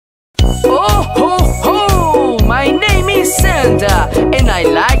Ho, ho, ho! My name is Santa, and I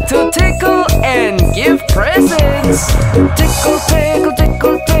like to tickle and give presents. Tickle, tickle,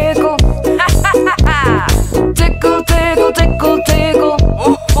 tickle, tickle. Ha, ha, ha, ha. Tickle, tickle, tickle, tickle.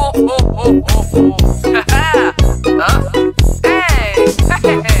 Oh, ho, ho, ho, ho, ho. Ha, ha. Hey!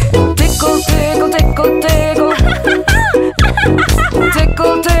 Tickle, tickle, tickle, tickle.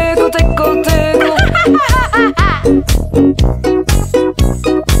 Tickle, tickle, tickle, tickle.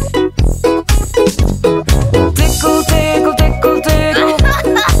 Tickle, tickle, tickle, tickle.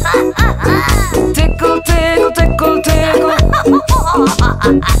 Tickle, tickle, tickle, tickle.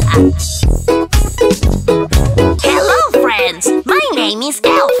 Hello friends, my name is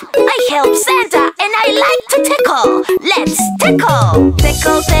Elf. I help Santa and I like to tickle. Let's tickle.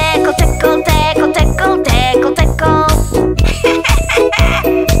 Tickle, tickle, tickle, tickle, tickle, tickle, tickle.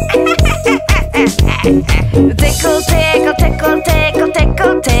 Tickle, tickle, tickle, tickle,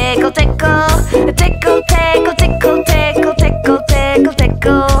 tickle, tickle, tickle. Tickle, tickle, tickle, tickle, tickle, tickle,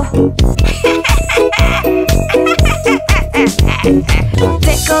 tickle.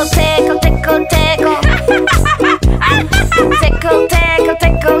 Tickle, tickle, tickle, tickle. Tickle, tickle,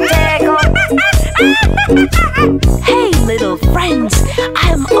 tickle, tickle. Hey little friends,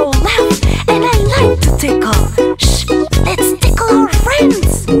 I'm Olaf and I like to tickle. Shh, let's tickle our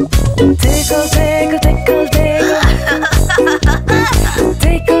friends. Tickle, tickle, tickle, tickle.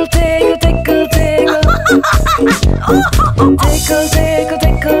 Tickle, tickle, tickle, tickle. Tickle, tickle,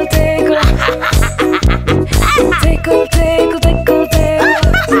 tickle, tickle. Tickle, tickle, tickle, tickle.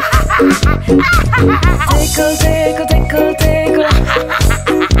 Tickle, tickle, tickle, tickle.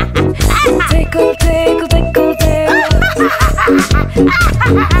 Tickle, tickle, tickle, tickle.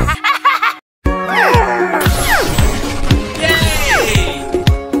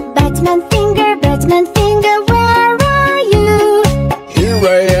 Batman finger, where are you? Here I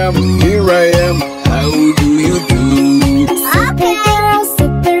am, how do you do?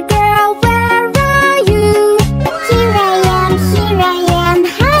 Supergirl, where are you? Here I am,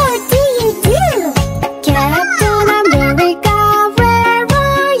 how do you do? Captain America, where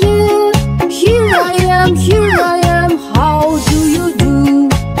are you? Here I am, how do you do?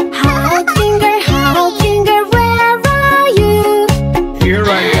 Hulk finger, where are you? Here I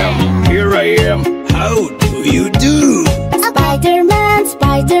am, how do you do?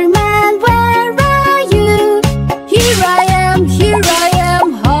 Spider-Man, where are you? Here I am,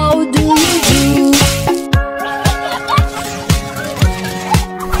 how do you do?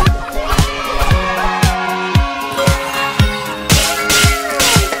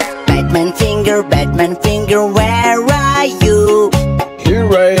 Batman finger, where are you?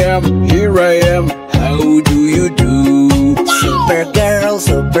 Here I am, how do you do?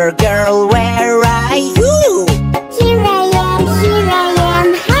 Supergirl, where are you? Here I am,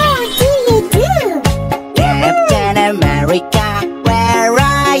 how do you do? Captain America, where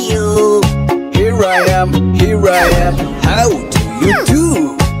are you? Here I am, how do you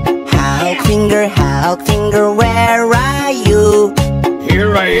do? Hulk finger, where are you?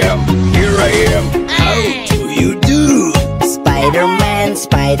 Here I am, how do you do?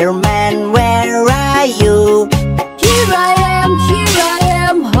 Spider-Man, where are you? Here I am,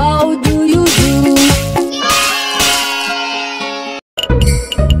 how do you do?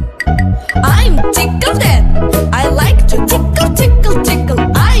 I'm Tickle Dad. I like to tickle, tickle, tickle.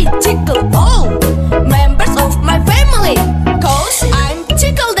 I tickle all members of my family. 'Cause I'm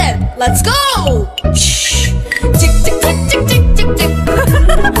Tickle Dad. Let's go! Shh. Tick, tick, tick, tick, tick, tick, tick.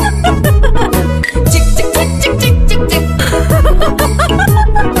 Tick, tick, tick, tick, tick, tick, tick.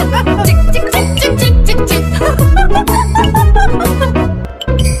 Tick, tick, tick, tick, tick, tick, tick.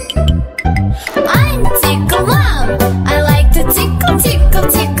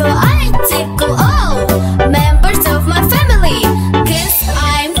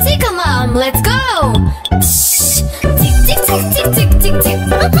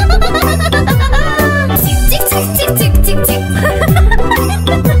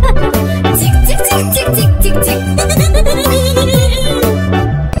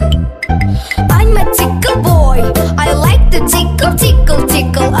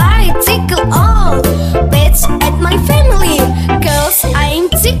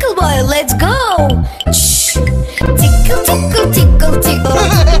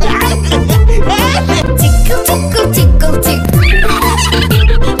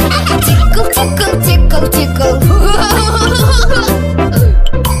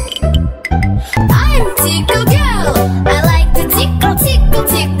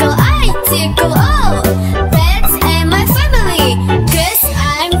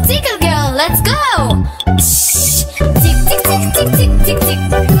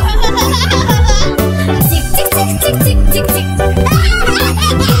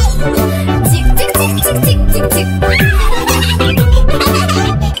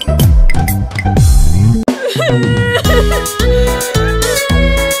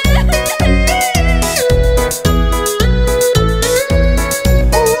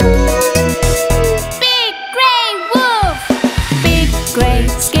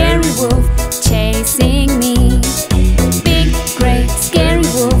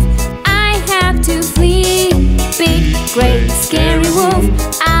 great scary wolf,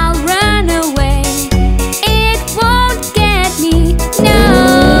 I'll run away. It won't get me,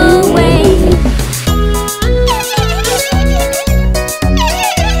 no way.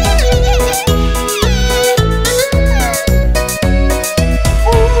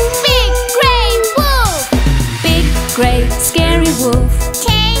 Big great wolf, big great scary wolf,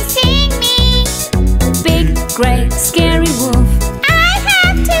 chasing me. Big great scary wolf, I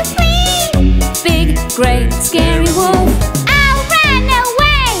have to flee. Big great scary wolf, I'll run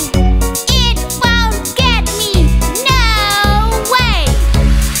away. It won't get me, no way.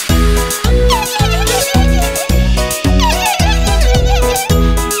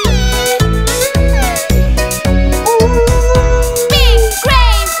 Big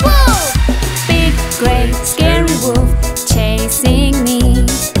great wolf, big great scary wolf, chasing me.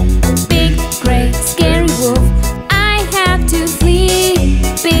 Big great scary wolf, I have to flee.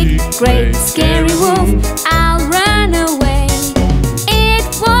 Big great scary wolf, I'll run away. It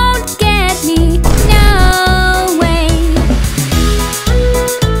won't get me, no way.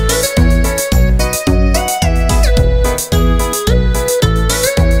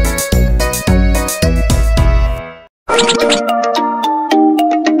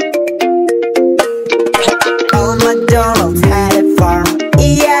 Old MacDonald had a farm,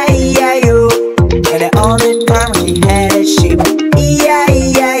 E-I-E-I-O. And on the farm he had a sheep,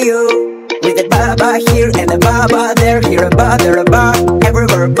 E-I-E-I-O. With a baba here and a baba there, here a ba, there a ba,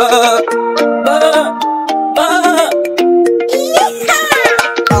 everywhere ba, ba, ba.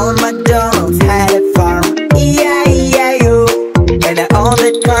 Old MacDonald had a farm, E-I-E-I-O. And on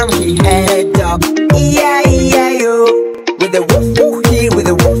the farm he had a dog, E-I-E-I-O. With a woof woof here, with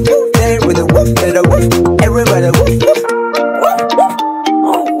a woof woof there, with a woof and a woof, everybody woof woof.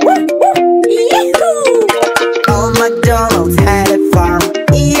 Old MacDonald had a farm,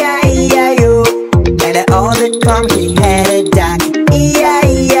 E-I-E-I-O. And on the farm he had a duck,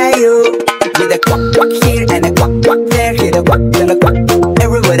 E-I-E-I-O. With a quack quack here and a quack quack there, here a quack and a quack,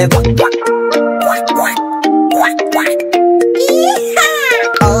 everybody quack quack, quack quack, quack quack.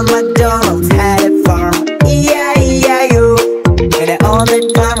 Old MacDonald had a farm, E-I-E-I-O. And on the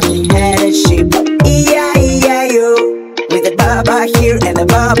farm he had a sheep, E-I-E-I-O. With a baba here and a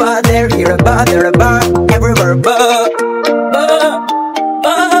baba there, here a ba, there a ba, everywhere ba, ba,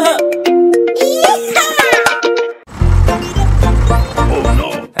 ba.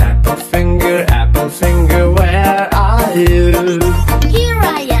 Apple finger, where are you? Here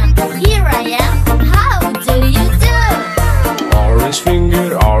I am, how do you do? Orange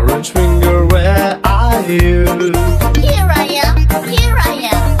finger, where are you? Here I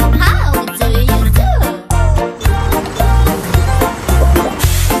am, how do you do?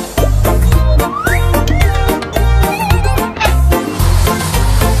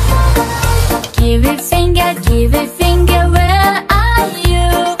 Give a finger, where are you?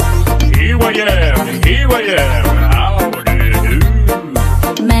 Here I am, how do you do?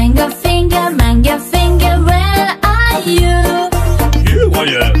 Mango finger, where are you? Here I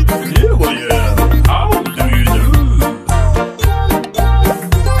am, how do you do?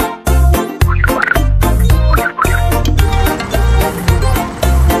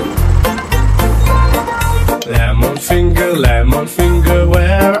 Lemon finger,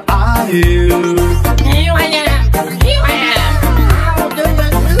 where are you? Here I am, how do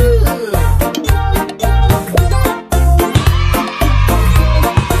you do?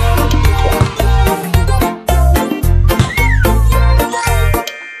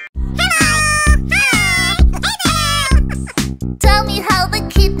 Tell me how the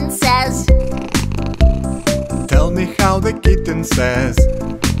kitten says. Tell me how the kitten says.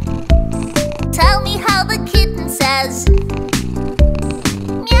 Tell me how the kitten says.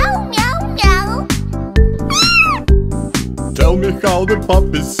 Meow, meow, meow. Tell me how the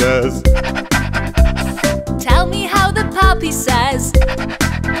puppy says. Tell me how the puppy says.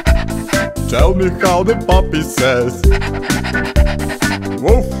 Tell me how the puppy says.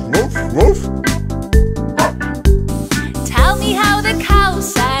 Woof, woof, woof. Tell me how the cow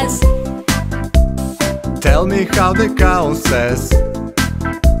says. Tell me how the cow says.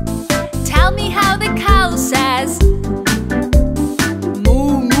 Tell me how the cow says.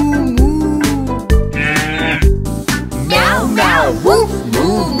 Moo, moo, moo. Meow, meow, woof,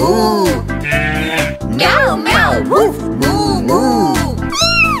 moo, moo. Meow, meow, woof, moo.